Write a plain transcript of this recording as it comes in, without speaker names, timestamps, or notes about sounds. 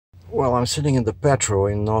Well, I'm sitting in the Petro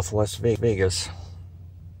in North Las Vegas,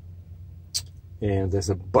 and there's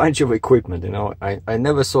a bunch of equipment. I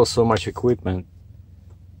never saw so much equipment,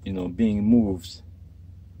 being moved.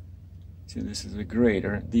 See, this is a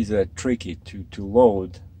grader. These are tricky to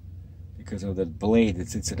load because of that blade. It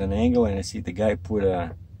sits at an angle, and I see the guy put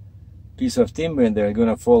a piece of timber in there. It's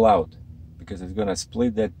gonna fall out because it's gonna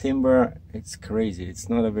split that timber. It's crazy. It's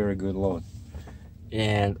not a very good load.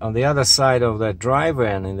 And on the other side of that drive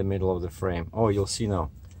end in the middle of the frame, oh, you'll see now,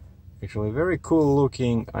 actually very cool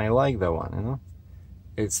looking. I like that one.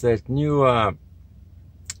 It's that new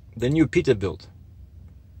the new Peterbilt.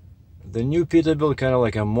 The new Peterbilt, kind of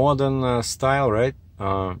like a modern style, right?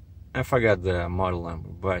 I forgot the model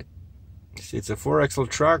number, but see, it's a 4-axle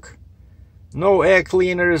truck, no air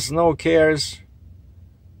cleaners, no cares,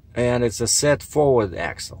 and it's a set forward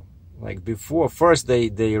axle. Like before, first they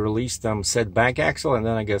released set back axle, and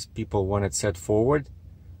then I guess people wanted set forward.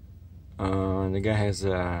 And the guy has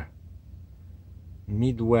a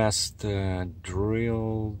Midwest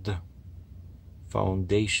drilled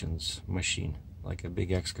foundations machine, like a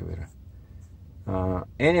big excavator.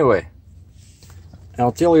 Anyway,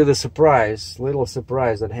 I'll tell you the little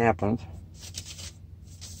surprise that happened.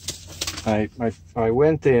 I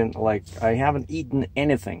went in, like, I haven't eaten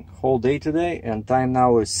anything whole day today, and time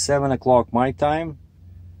now is 7 o'clock my time,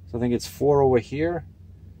 so I think it's 4 over here.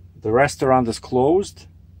 The restaurant is closed,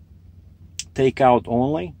 takeout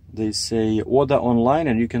only. They say order online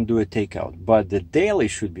and you can do a takeout, but the deli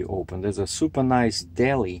should be open. There's a super nice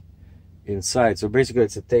deli inside, so basically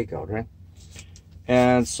it's a takeout, right?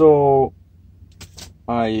 And so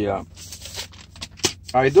I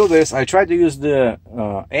do this. I try to use the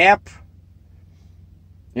app.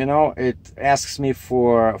 It asks me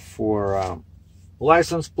for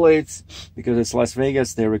license plates, because it's Las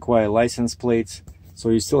Vegas. They require license plates, so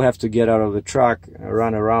you still have to get out of the truck,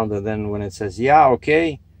 run around, and then when it says yeah,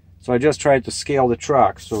 okay. So I just tried to scale the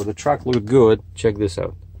truck, so the truck looked good. Check this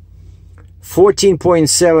out: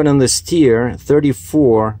 14.7 on the steer,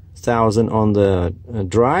 34,000 on the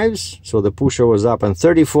drives, so the pusher was up, and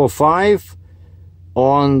 34.5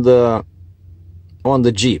 on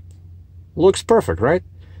the Jeep. Looks perfect, right?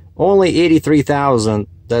 Only 83,000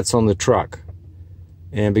 that's on the truck.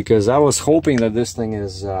 And because I was hoping that this thing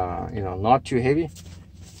is not too heavy,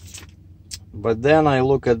 but then I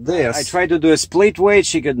look at this. I tried to do a split weight,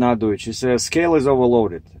 she could not do it. She says scale is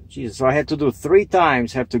overloaded. Jeez, so I had to do 3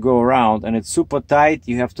 times, have to go around, and it's super tight.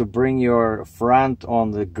 You have to bring your front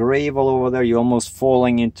on the gravel over there. You're almost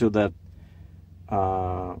falling into that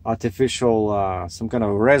artificial some kind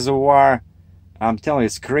of reservoir. I'm telling you,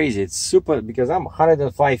 it's crazy. It's super, because I'm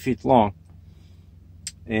 105 feet long,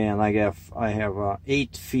 and I have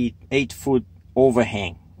 8 foot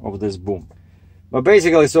overhang of this boom. But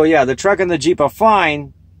basically, so yeah, the truck and the Jeep are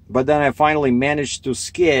fine, but then I finally managed to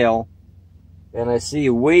scale, and I see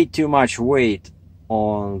way too much weight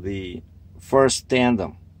on the first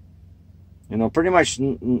tandem. Pretty much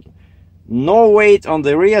no weight on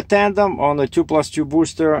the rear tandem, on the 2+2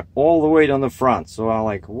 booster, all the weight on the front. So I'm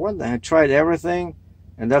like, what? I tried everything,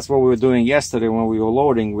 and that's what we were doing yesterday when we were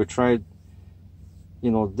loading. We tried,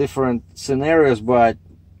 different scenarios, but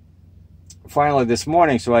finally this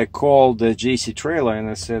morning, so I called the JC Trailer and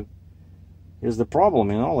I said, here's the problem,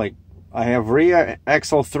 like, I have rear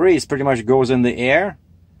axle 3, it pretty much goes in the air.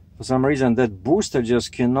 For some reason, that booster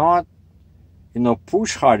just cannot,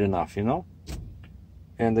 push hard enough,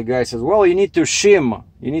 And the guy says, well, you need to shim.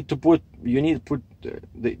 They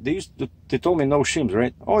told me no shims,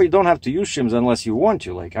 right? Oh, you don't have to use shims unless you want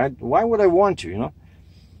to. Like, why would I want to,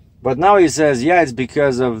 But now he says, yeah, it's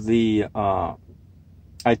because of the,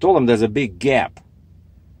 I told him there's a big gap.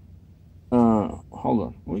 Hold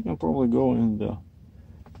on. We can probably go and,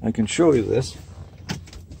 I can show you this.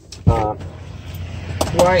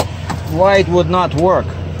 Why it would not work.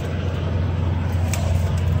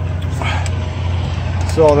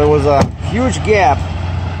 So there was a huge gap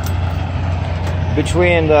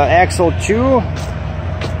between the axle 2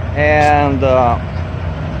 and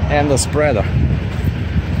the spreader,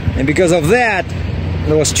 and because of that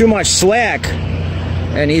there was too much slack.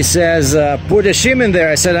 And he says, put a shim in there.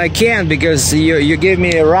 I said, I can't, because you give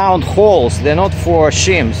me round holes, they're not for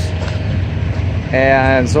shims.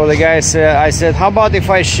 And so the guy said, I said, how about if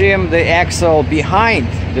I shim the axle behind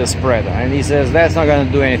the spreader? And he says, that's not going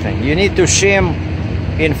to do anything. You need to shim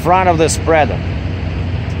in front of the spreader.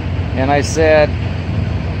 And I said,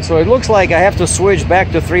 so it looks like I have to switch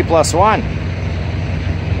back to 3+1.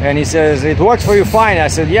 And he says, it works for you fine. I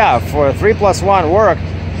said, yeah, for 3+1 worked.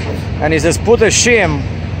 And he says, put a shim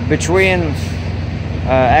between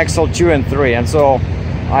axle 2 and 3. And so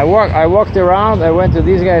I walked around. I went to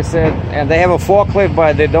these guys, said, and they have a forklift,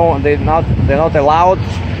 but they're not allowed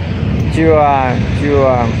to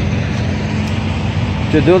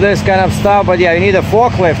do this kind of stuff. But yeah, you need a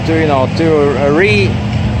forklift to, you know, to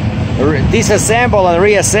disassemble and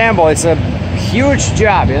reassemble. It's a huge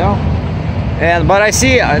job, you know. But I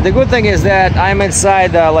see the good thing is that I'm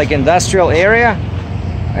inside like industrial area.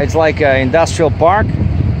 It's like an industrial park,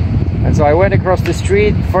 and so I went across the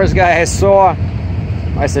street. First guy I saw,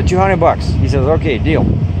 I said $200. He says, okay, deal,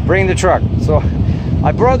 bring the truck. So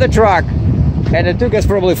I brought the truck, and it took us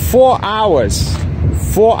probably 4 hours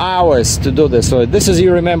to do this. So this is,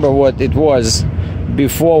 you remember what it was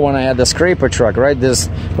before when I had the scraper truck, right? This,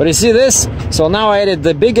 but you see this? So now I added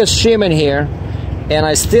the biggest shim in here, and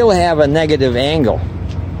I still have a negative angle.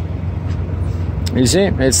 You see,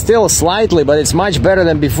 it's still slightly, but it's much better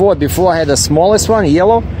than before. Before I had the smallest one,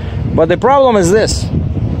 yellow. But the problem is this.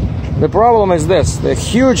 The problem is this. The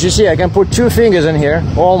huge, you see, I can put 2 fingers in here,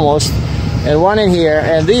 almost, and 1 in here,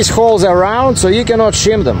 and these holes are round, so you cannot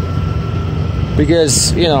shim them.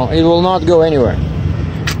 Because, you know, it will not go anywhere.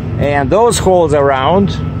 And those holes are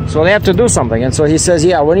round, so they have to do something. And so he says,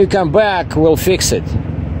 yeah, when you come back, we'll fix it.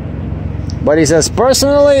 But he says,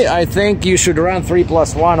 personally, I think you should run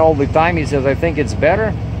 3+1 all the time. He says, I think it's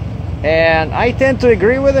better. And I tend to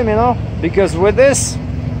agree with him, you know, because with this,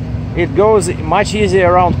 it goes much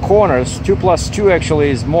easier around corners. 2+2 actually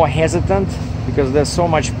is more hesitant because there's so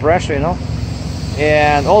much pressure, you know.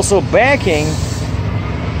 And also backing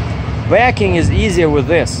is easier with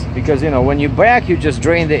this because, you know, when you back, you just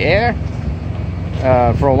drain the air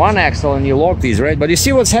from one axle and you lock these, right? But you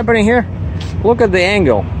see what's happening here? Look at the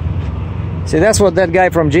angle. See, that's what that guy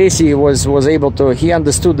from JC was able to, he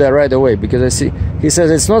understood that right away, because I see, he says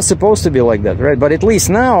it's not supposed to be like that, right? But at least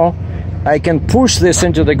now I can push this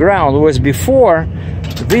into the ground, whereas before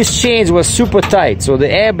these chains were super tight, so the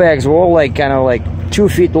airbags were all like kind of like 2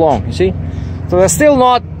 feet long, you see? So they're still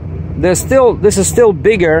not, this is still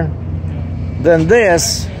bigger than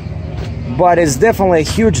this, but it's definitely a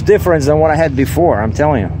huge difference than what I had before, I'm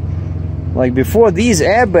telling you. Like before, these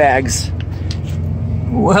airbags,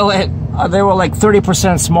 well, they were like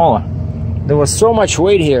 30% smaller. There was so much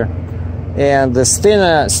weight here, and the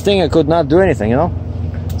Stinger could not do anything, you know.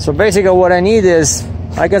 So basically what I need is,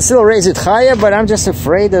 I can still raise it higher, but I'm just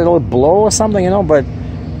afraid that it'll blow or something, you know. But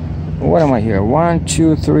what am I here? 1,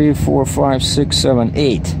 2, 3, 4, 5, 6, 7,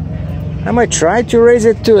 8. I might try to raise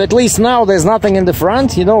it to, at least now there's nothing in the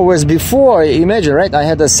front, you know, whereas before, imagine, right, I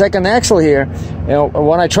had the second axle here, you know,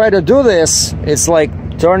 when I try to do this, it's like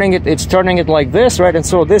turning it like this, right? And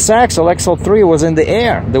so this axle 3 was in the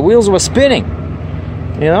air, the wheels were spinning,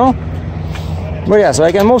 you know. But yeah, so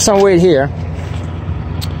I can move some weight here,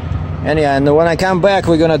 and yeah, and when I come back,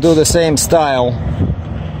 we're gonna do the same style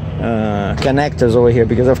connectors over here,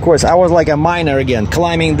 because of course I was like a miner again,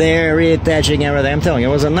 climbing there, reattaching everything. I'm telling you,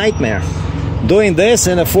 it was a nightmare doing this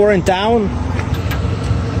in a foreign town.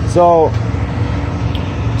 So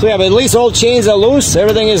yeah, but at least all chains are loose,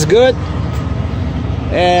 everything is good.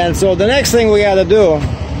 And so the next thing we gotta do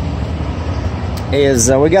is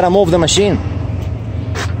we gotta move the machine,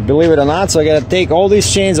 believe it or not. So I gotta take all these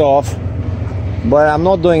chains off, but I'm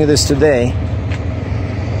not doing this today.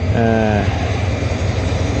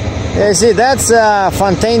 Yeah, you see, that's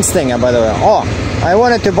Fontaine Stinger, by the way. Oh, I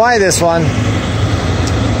wanted to buy this one.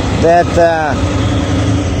 That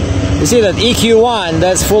you see that EQ1,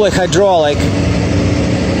 that's fully hydraulic.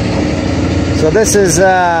 So this is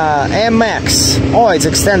MX. Oh, it's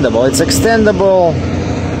extendable. It's extendable,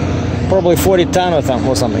 probably 40 ton or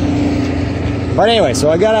something. But anyway, so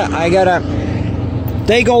I gotta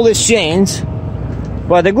take all these chains.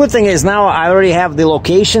 But the good thing is now I already have the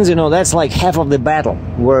locations, you know, that's like half of the battle,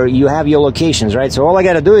 where you have your locations, right? So all I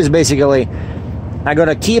gotta do is basically, I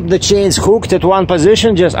gotta keep the chains hooked at one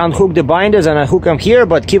position, just unhook the binders and unhook them here,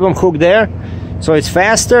 but keep them hooked there, so it's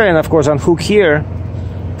faster, and of course unhook here.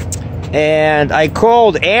 And I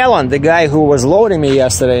called Alan, the guy who was loading me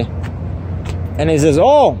yesterday, and he says,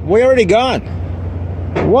 oh, we're already gone.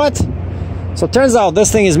 What? So it turns out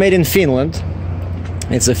this thing is made in Finland.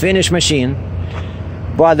 It's a Finnish machine.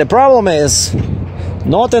 But the problem is,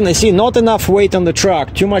 not enough weight on the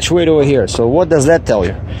truck, too much weight over here. So what does that tell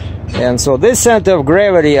you? And so this center of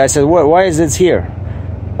gravity, I said, why is it here?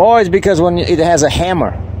 Oh, it's because when it has a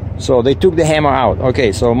hammer. So they took the hammer out.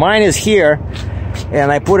 Okay, so mine is here,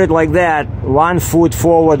 and I put it like that, 1 foot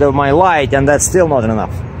forward of my light, and that's still not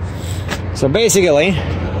enough. So basically,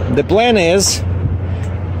 the plan is,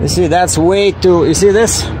 you see, that's way too, you see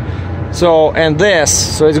this? So, and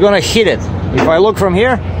this, so it's gonna hit it. If I look from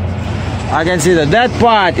here, I can see that that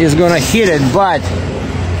part is gonna hit it, but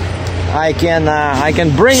I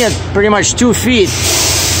can bring it pretty much 2 feet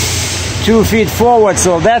forward,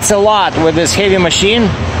 so that's a lot with this heavy machine.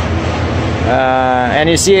 And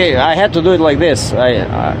you see, I had to do it like this.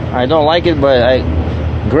 I don't like it, but I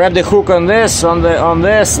grab the hook on this, on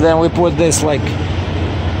this, then we put this like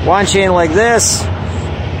one chain like this,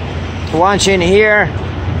 one chain here.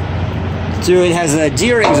 It has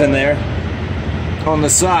D-rings in there on the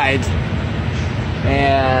side,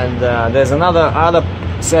 and there's other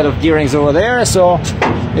set of D-rings over there, so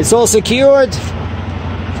it's all secured.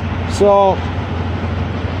 So,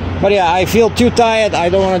 but yeah, I feel too tired. I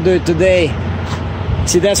don't want to do it today.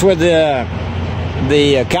 See, that's where the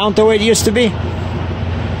counterweight used to be,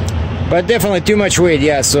 but definitely too much weight.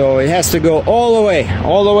 Yeah, so it has to go all the way.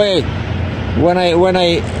 When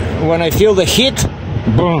I feel the hit,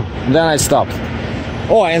 boom, then I stop.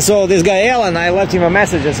 Oh, and so this guy Alan, I left him a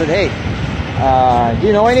message. I said, hey, do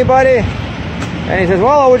you know anybody? And he says,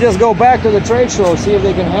 well, I would just go back to the trade show, see if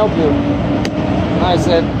they can help you. And I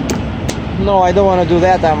said, no, I don't want to do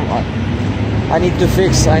that. I need to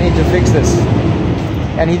fix this.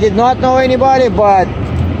 And he did not know anybody, but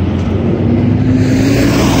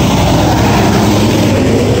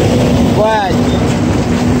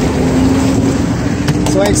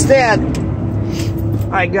so instead,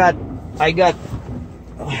 I got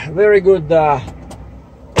a very good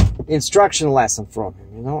instruction lesson from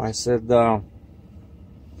him. You know, I said,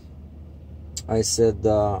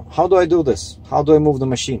 how do I do this? How do I move the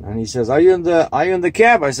machine? And he says, are you in the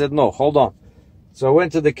cab? I said, no, hold on. So I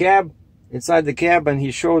went to the cab, inside the cab, and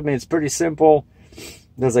he showed me it's pretty simple.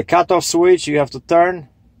 There's a cutoff switch you have to turn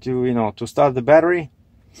to, you know, to start the battery.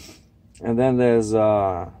 And then there's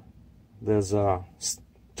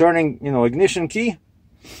turning, you know, ignition key.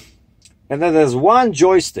 And then there's one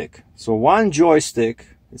joystick. So one joystick,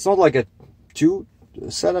 it's not like a 2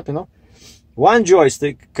 setup, you know. One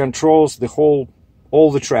joystick controls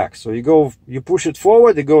all the tracks. So you push it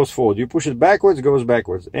forward, it goes forward. You push it backwards, it goes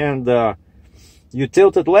backwards. And you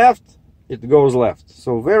tilt it left, it goes left.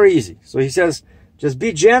 So very easy. So he says, just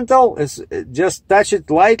be gentle, just touch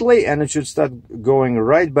it lightly, and it should start going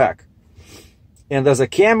right back. And there's a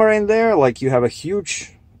camera in there, like you have a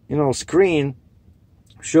huge, you know, screen,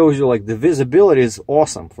 shows you like the visibility is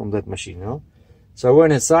awesome from that machine, you know. So I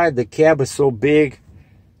went inside, the cab is so big.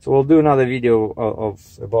 So we'll do another video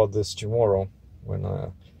about this tomorrow,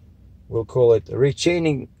 when we'll call it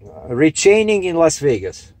rechaining in Las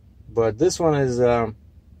Vegas. But this one is so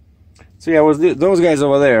yeah, it was those guys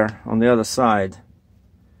over there on the other side,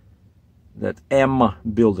 that M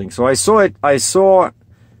building. So I saw it. I saw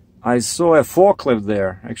a forklift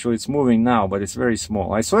there. Actually, it's moving now, but it's very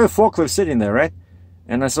small. I saw a forklift sitting there, right?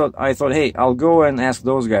 And I thought, hey, I'll go and ask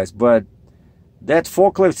those guys. But that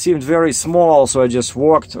forklift seemed very small, so I just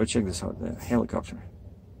walked. Oh, check this out, the helicopter.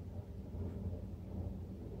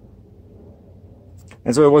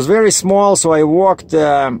 And so it was very small, so I walked.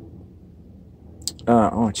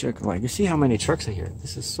 Oh, check, like, you see how many trucks are here?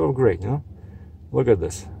 This is so great, you know? Look at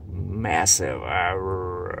this. Massive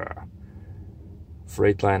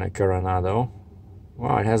Freightliner Coronado.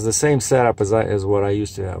 Wow, it has the same setup as what I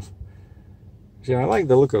used to have. See, I like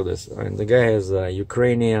the look of this. And the guy has a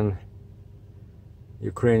Ukrainian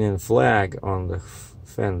flag on the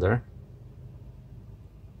fender.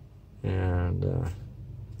 And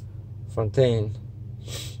Fontaine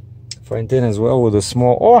as well, with a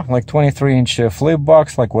small, like 23-inch flip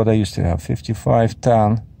box, like what I used to have,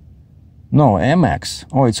 55-ton. No, MX.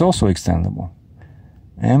 Oh, it's also extendable.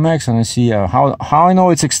 MX, and I see how I know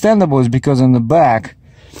it's extendable is because in the back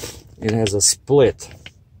it has a split.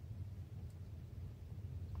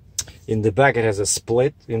 In the back it has a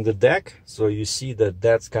split in the deck, so you see that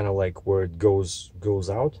that's kind of like where it goes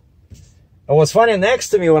out. And what's funny, next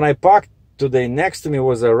to me when I parked today, next to me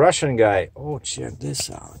was a Russian guy. Oh, check this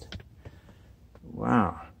out.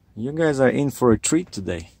 Wow, you guys are in for a treat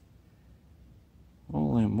today.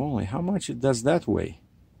 Holy moly, how much it does that weigh?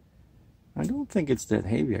 I don't think it's that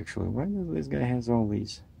heavy, actually. Why does this guy has all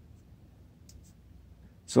these?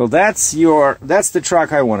 So that's the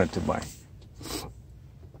truck I wanted to buy.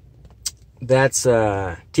 That's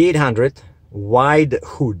T800 wide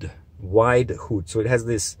hood. So it has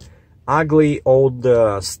this ugly old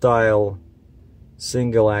style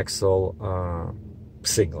single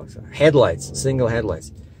headlights.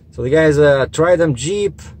 So the guys tried them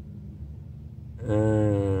Jeep.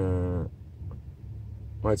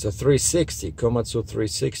 Well, it's a 360, Komatsu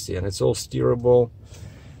 360, and it's all steerable,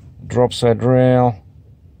 drop side rail,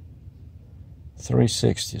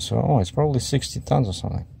 360. So, oh, it's probably 60 tons or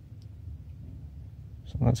something.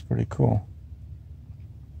 So that's pretty cool.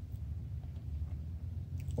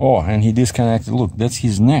 Oh, and he disconnected. Look, that's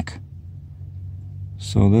his neck.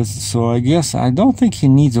 So I guess I don't think he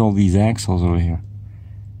needs all these axles over here.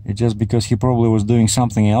 It's just because he probably was doing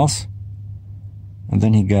something else, and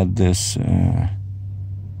then he got this.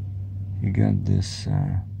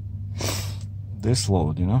 This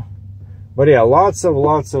load, you know. But yeah, lots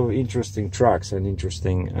of interesting trucks and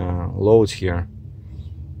interesting loads here,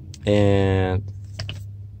 and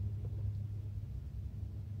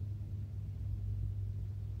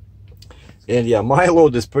yeah, my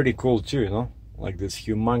load is pretty cool too, you know, like this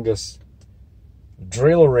humongous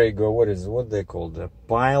drill rig, or what they call the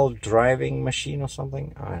pile driving machine or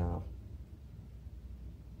something, I don't know.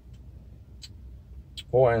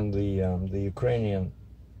 Oh, and the Ukrainian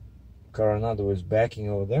Coronado is backing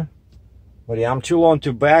over there. But yeah, I'm too long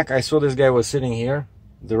to back. I saw this guy was sitting here,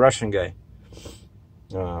 the Russian guy.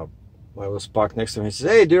 I was parked next to him. He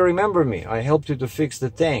says, "Hey, do you remember me? I helped you to fix the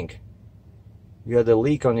tank. You had a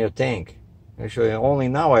leak on your tank." Actually, only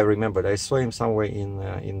now I remembered. I saw him somewhere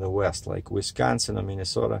in the West, like Wisconsin or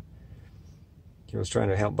Minnesota. He was trying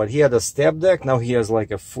to help, but he had a step deck. Now he has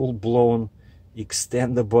like a full-blown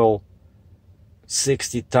extendable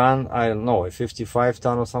 60-ton, I don't know, a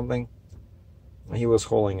 55-ton or something. He was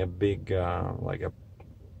hauling a big, like a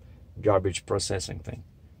garbage processing thing.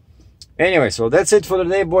 Anyway, so that's it for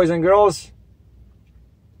today, boys and girls.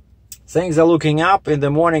 Things are looking up. In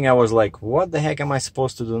the morning, I was like, what the heck am I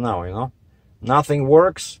supposed to do now, you know? Nothing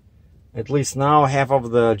works. At least now half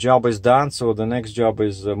of the job is done. So the next job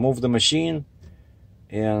is move the machine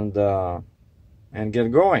and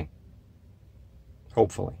get going.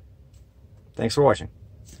 Hopefully. Thanks for watching.